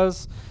 It's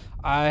because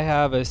I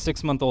have a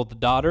 6-month-old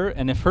daughter,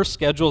 and if her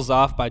schedule's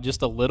off by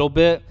just a little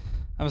bit,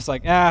 I'm just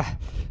like,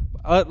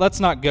 let's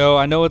not go.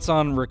 I know it's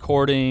on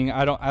recording.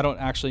 I don't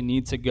actually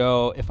need to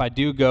go. If I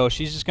do go,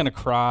 she's just gonna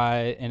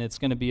cry and it's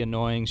gonna be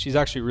annoying. She's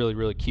actually really,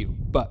 really cute.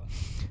 But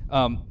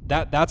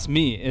that's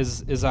me.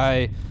 Is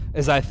I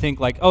think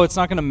like, oh, it's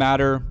not gonna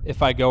matter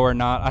if I go or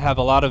not. I have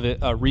a lot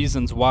of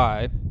reasons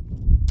why.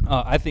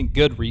 I think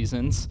good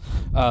reasons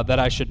that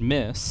I should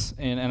miss,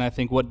 and I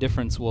think what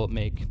difference will it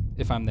make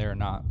if I'm there or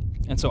not?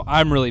 And so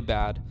I'm really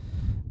bad.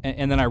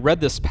 And then I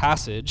read this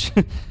passage.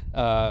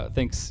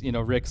 Thanks,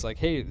 Rick's like,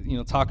 hey,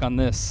 talk on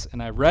this.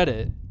 And I read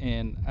it,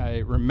 and I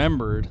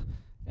remembered,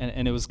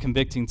 and it was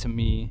convicting to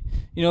me.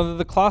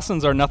 The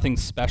Colossians are nothing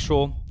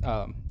special.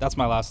 That's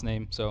my last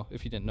name, so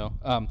if you didn't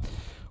know.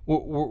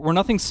 We're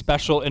nothing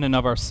special in and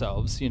of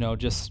ourselves,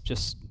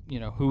 just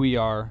who we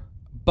are.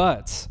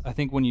 But I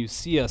think when you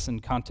see us in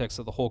context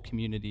of the whole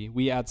community,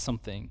 we add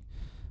something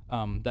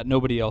that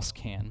nobody else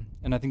can.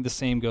 And I think the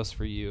same goes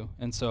for you.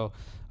 And so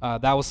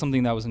that was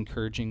something that was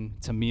encouraging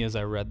to me as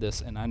I read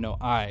this, and I know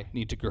I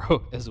need to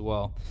grow as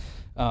well.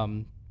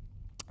 And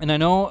I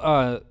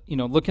know,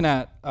 looking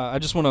at, I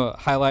just want to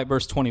highlight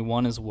verse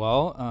 21 as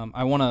well.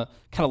 I want to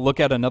kind of look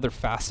at another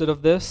facet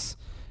of this.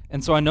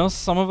 And so I know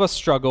some of us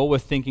struggle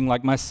with thinking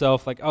like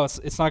myself, like, oh,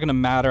 it's not going to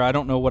matter. I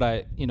don't know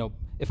what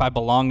if I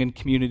belong in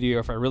community or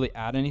if I really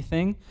add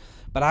anything.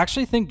 But I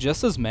actually think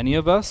just as many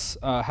of us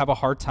have a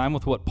hard time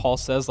with what Paul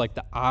says, like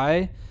the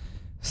eye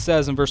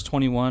says in verse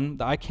 21,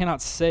 the eye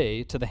cannot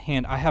say to the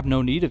hand, I have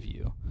no need of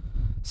you.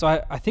 So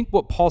I think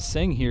what Paul's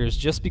saying here is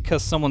just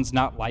because someone's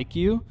not like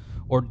you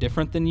or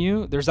different than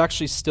you, there's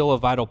actually still a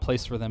vital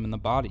place for them in the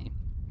body.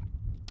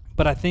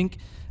 But I think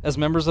as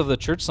members of the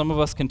church, some of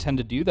us can tend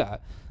to do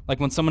that. Like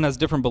when someone has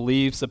different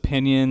beliefs,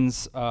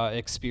 opinions,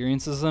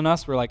 experiences than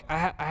us, we're like,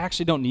 I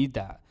actually don't need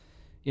that.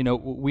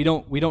 We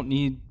don't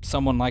need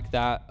someone like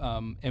that,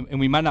 and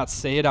we might not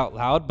say it out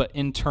loud, but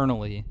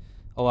internally,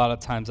 a lot of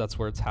times that's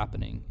where it's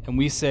happening. And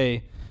we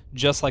say,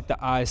 just like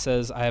the eye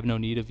says, I have no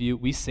need of you,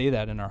 we say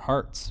that in our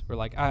hearts. We're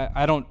like,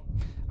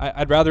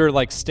 I'd rather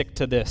like stick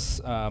to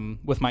this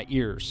with my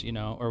ears,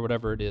 or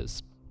whatever it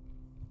is.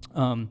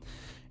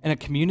 And a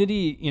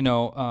community,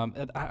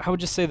 I would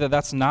just say that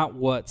that's not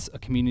what a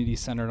community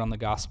centered on the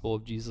gospel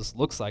of Jesus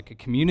looks like. A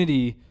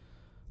community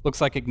looks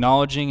like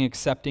acknowledging,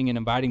 accepting, and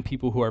inviting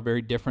people who are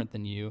very different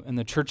than you. And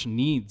the church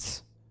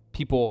needs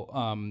people,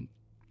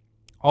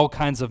 all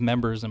kinds of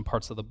members and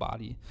parts of the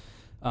body.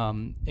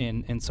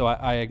 And so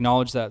I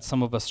acknowledge that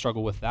some of us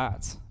struggle with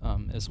that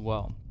as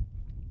well.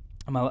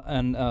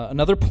 And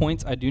another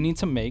point I do need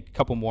to make, a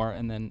couple more,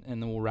 and then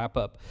we'll wrap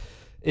up,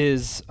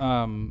 is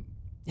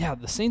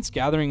the saints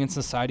gathering in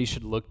society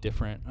should look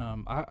different.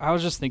 I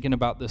was just thinking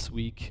about this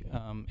week,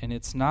 and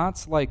it's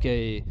not like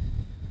a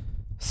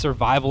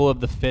survival of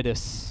the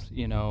fittest,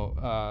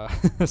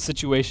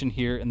 situation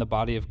here in the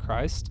body of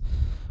Christ.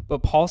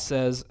 But Paul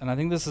says, and I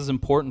think this is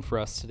important for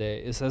us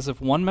today, it says,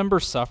 if one member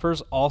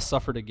suffers, all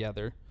suffer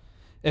together.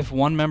 If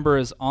one member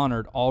is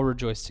honored, all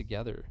rejoice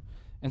together.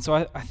 And so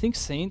I think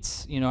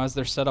saints, as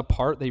they're set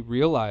apart, they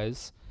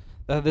realize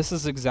that this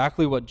is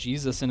exactly what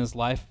Jesus in his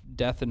life,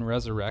 death, and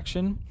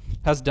resurrection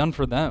has done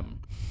for them.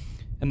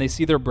 And they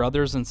see their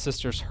brothers and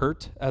sisters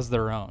hurt as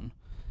their own.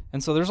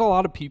 And so there's a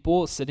lot of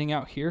people sitting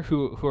out here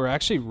who are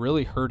actually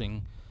really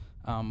hurting,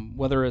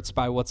 whether it's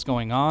by what's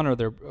going on or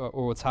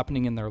what's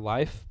happening in their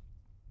life.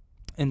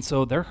 And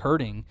so they're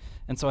hurting.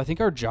 And so I think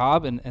our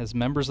job as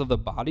members of the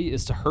body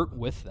is to hurt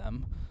with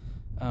them,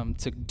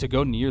 to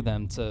go near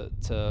them, to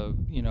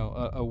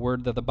a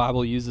word that the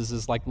Bible uses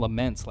is like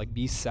laments, like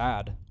be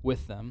sad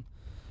with them.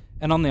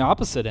 And on the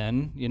opposite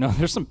end,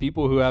 there's some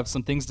people who have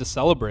some things to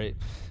celebrate.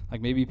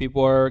 Like maybe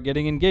people are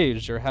getting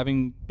engaged or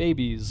having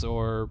babies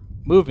or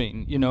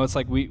moving. It's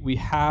like we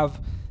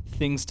have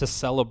things to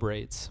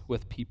celebrate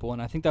with people.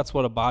 And I think that's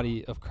what a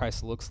body of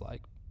Christ looks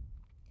like.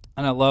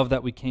 And I love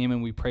that we came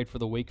and we prayed for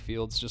the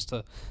Wakefields just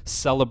to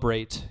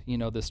celebrate,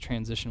 this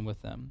transition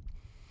with them.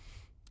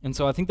 And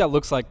so I think that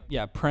looks like,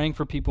 praying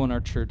for people in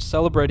our church,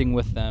 celebrating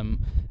with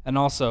them, and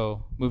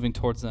also moving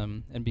towards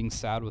them and being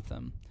sad with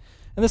them.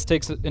 And this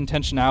takes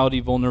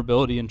intentionality,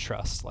 vulnerability, and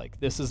trust. Like,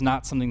 this is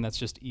not something that's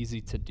just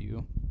easy to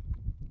do.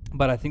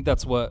 But I think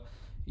that's what,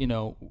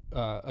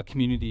 a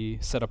community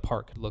set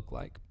apart could look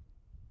like.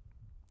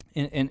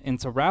 And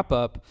to wrap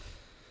up,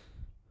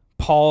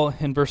 Paul,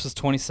 in verses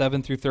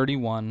 27 through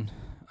 31,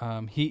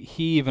 he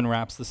even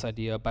wraps this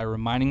idea by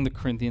reminding the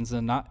Corinthians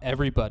that not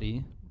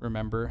everybody,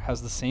 remember,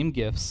 has the same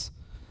gifts.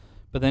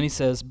 But then he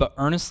says, but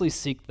earnestly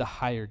seek the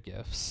higher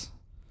gifts.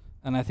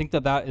 And I think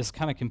that is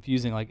kind of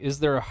confusing. Like, is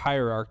there a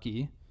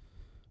hierarchy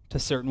to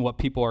certain what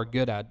people are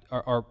good at?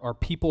 Are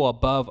people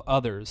above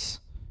others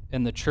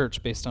in the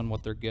church based on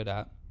what they're good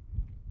at?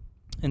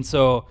 And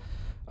so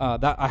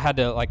that I had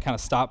to like kind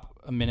of stop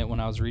a minute when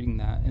I was reading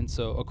that. And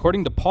so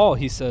according to Paul,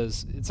 he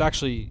says it's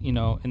actually,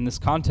 in this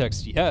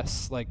context,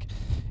 yes, like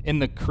in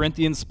the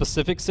Corinthians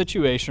specific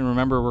situation,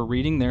 remember we're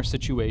reading their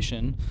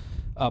situation,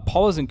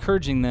 Paul is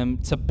encouraging them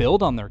to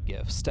build on their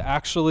gifts, to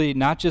actually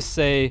not just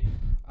say,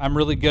 I'm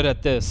really good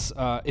at this.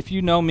 If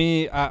you know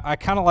me, I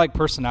kind of like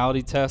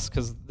personality tests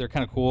because they're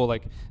kind of cool.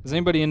 Like, is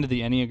anybody into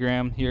the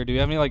Enneagram here? Do we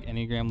have any like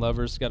Enneagram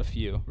lovers? Got a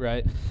few,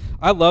 right?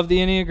 I love the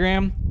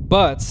Enneagram,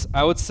 but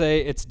I would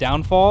say its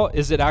downfall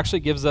is it actually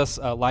gives us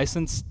a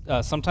license.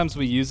 Sometimes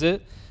we use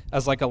it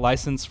as like a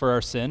license for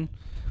our sin.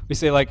 We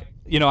say like,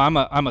 I'm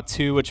a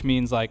 2, which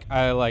means like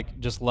I like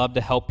just love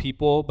to help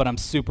people, but I'm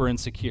super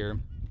insecure.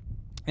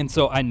 And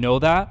so I know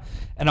that,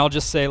 and I'll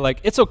just say,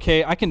 like, it's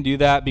okay, I can do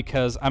that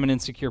because I'm an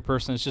insecure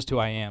person. It's just who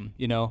I am,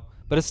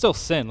 But it's still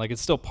sin. Like,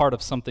 it's still part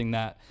of something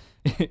that,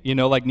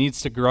 like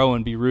needs to grow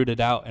and be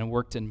rooted out and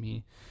worked in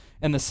me.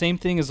 And the same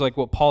thing is like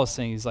what Paul is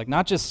saying. He's like,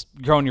 not just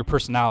growing your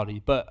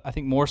personality, but I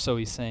think more so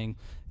he's saying,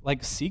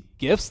 like, seek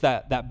gifts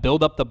that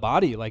build up the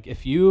body. Like,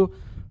 if you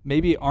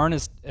maybe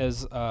aren't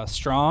as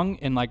strong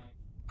in, like,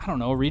 I don't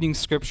know, reading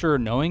scripture or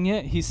knowing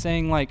it, he's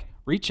saying, like,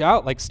 reach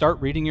out, like start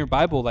reading your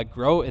Bible, like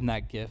grow in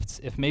that gift.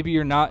 If maybe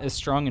you're not as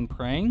strong in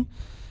praying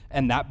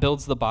and that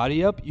builds the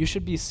body up, you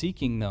should be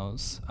seeking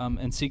those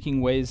and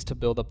seeking ways to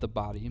build up the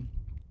body.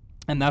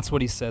 And that's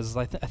what he says.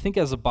 I think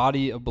as a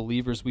body of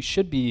believers, we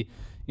should be,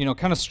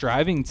 kind of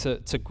striving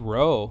to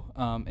grow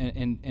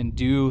and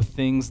do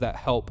things that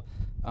help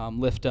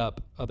lift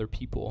up other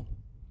people.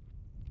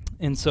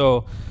 And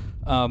so,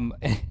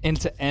 and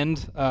to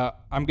end,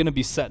 I'm going to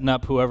be setting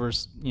up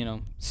whoever's,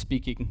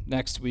 speaking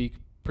next week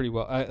pretty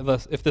well,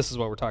 if this is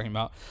what we're talking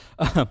about.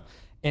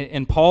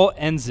 And Paul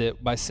ends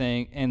it by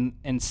saying,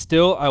 and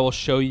still I will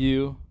show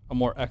you a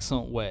more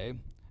excellent way.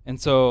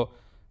 And so,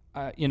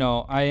 I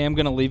am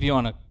going to leave you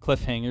on a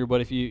cliffhanger,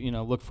 but if you,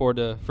 look forward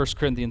to 1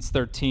 Corinthians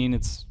 13,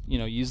 it's,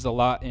 used a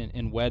lot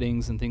in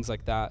weddings and things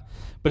like that.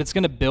 But it's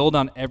going to build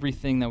on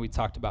everything that we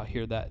talked about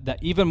here, that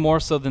even more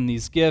so than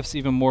these gifts,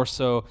 even more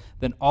so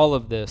than all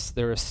of this,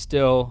 there is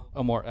still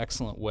a more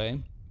excellent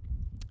way.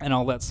 And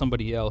I'll let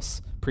somebody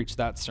else preach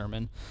that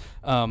sermon.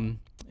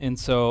 And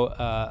so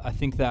I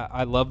think that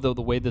I love, though,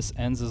 the way this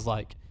ends is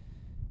like,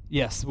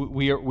 yes,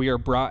 we are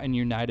brought and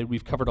united.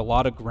 We've covered a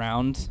lot of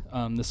ground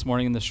this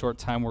morning in this short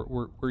time.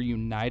 We're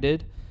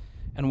united.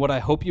 And what I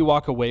hope you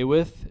walk away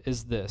with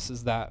is this,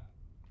 is that,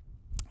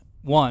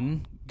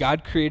 one,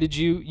 God created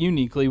you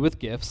uniquely with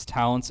gifts,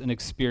 talents, and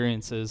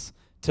experiences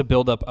to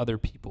build up other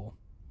people.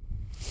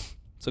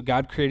 So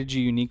God created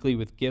you uniquely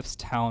with gifts,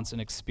 talents,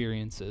 and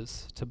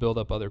experiences to build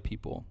up other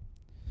people.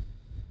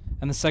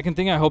 And the second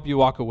thing I hope you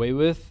walk away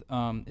with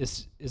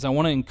is I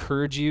want to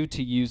encourage you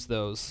to use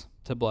those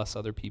to bless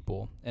other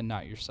people and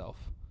not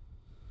yourself.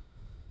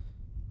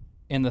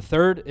 And the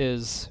third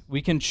is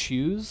we can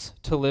choose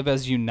to live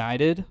as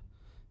united,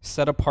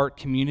 set-apart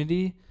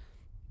community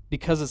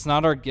because it's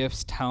not our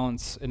gifts,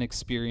 talents, and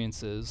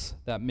experiences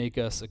that make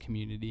us a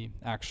community,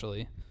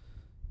 actually.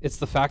 It's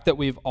the fact that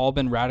we've all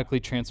been radically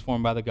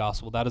transformed by the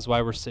gospel. That is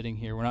why we're sitting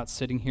here. We're not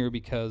sitting here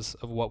because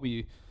of what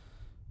we,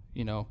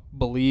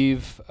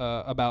 believe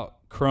about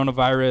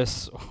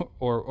coronavirus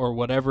or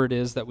whatever it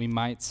is that we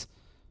might,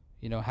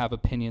 have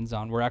opinions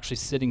on. We're actually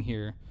sitting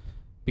here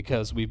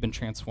because we've been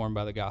transformed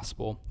by the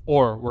gospel,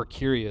 or we're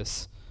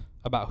curious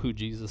about who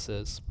Jesus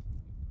is.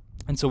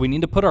 And so we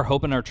need to put our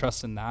hope and our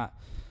trust in that.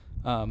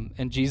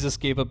 And Jesus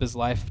gave up his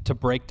life to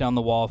break down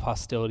the wall of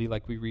hostility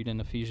like we read in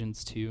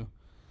Ephesians 2.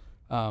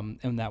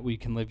 And that we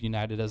can live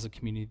united as a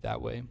community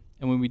that way.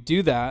 And when we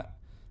do that,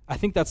 I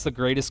think that's the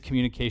greatest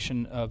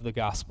communication of the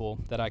gospel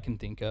that I can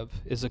think of,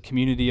 is a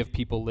community of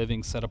people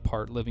living set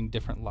apart, living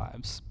different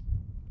lives.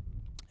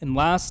 And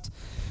last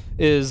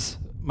is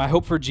my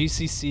hope for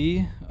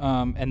GCC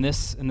and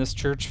this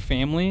church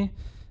family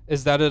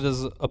is that it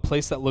is a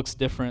place that looks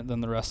different than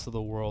the rest of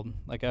the world.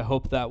 Like, I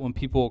hope that when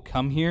people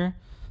come here,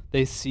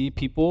 they see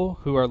people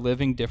who are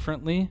living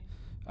differently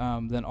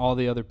than all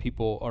the other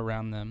people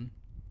around them.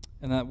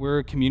 And that we're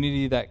a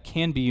community that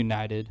can be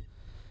united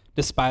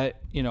despite,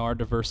 our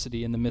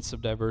diversity in the midst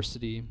of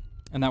diversity.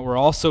 And that we're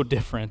all so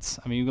different.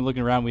 I mean, even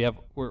looking around,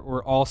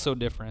 we're all so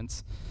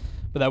different.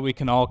 But that we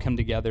can all come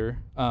together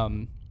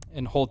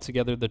and hold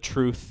together the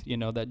truth,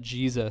 that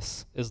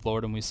Jesus is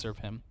Lord and we serve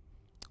him.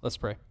 Let's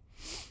pray.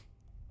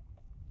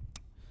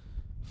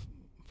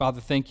 Father,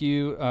 thank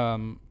you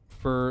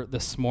for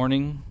this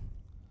morning.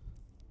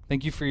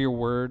 Thank you for your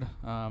word.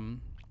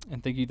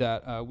 And thank you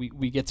that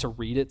we get to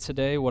read it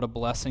today. What a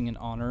blessing and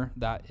honor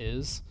that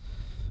is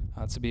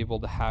to be able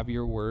to have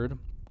your word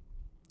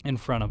in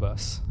front of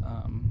us.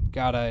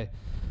 God,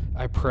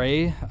 I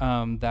pray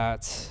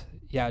that,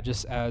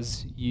 just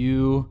as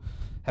you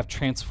have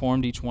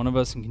transformed each one of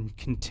us and can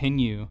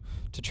continue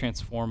to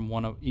transform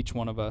each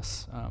one of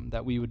us,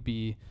 that we would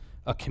be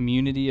a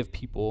community of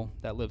people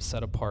that live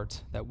set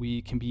apart, that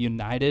we can be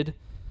united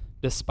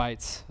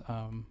despite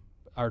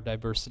our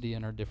diversity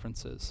and our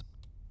differences.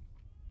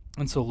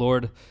 And so,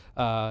 Lord,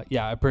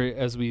 I pray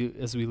as we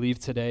leave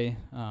today,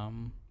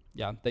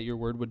 that your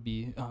word would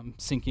be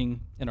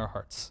sinking in our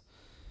hearts.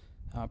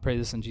 I pray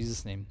this in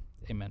Jesus' name.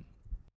 Amen.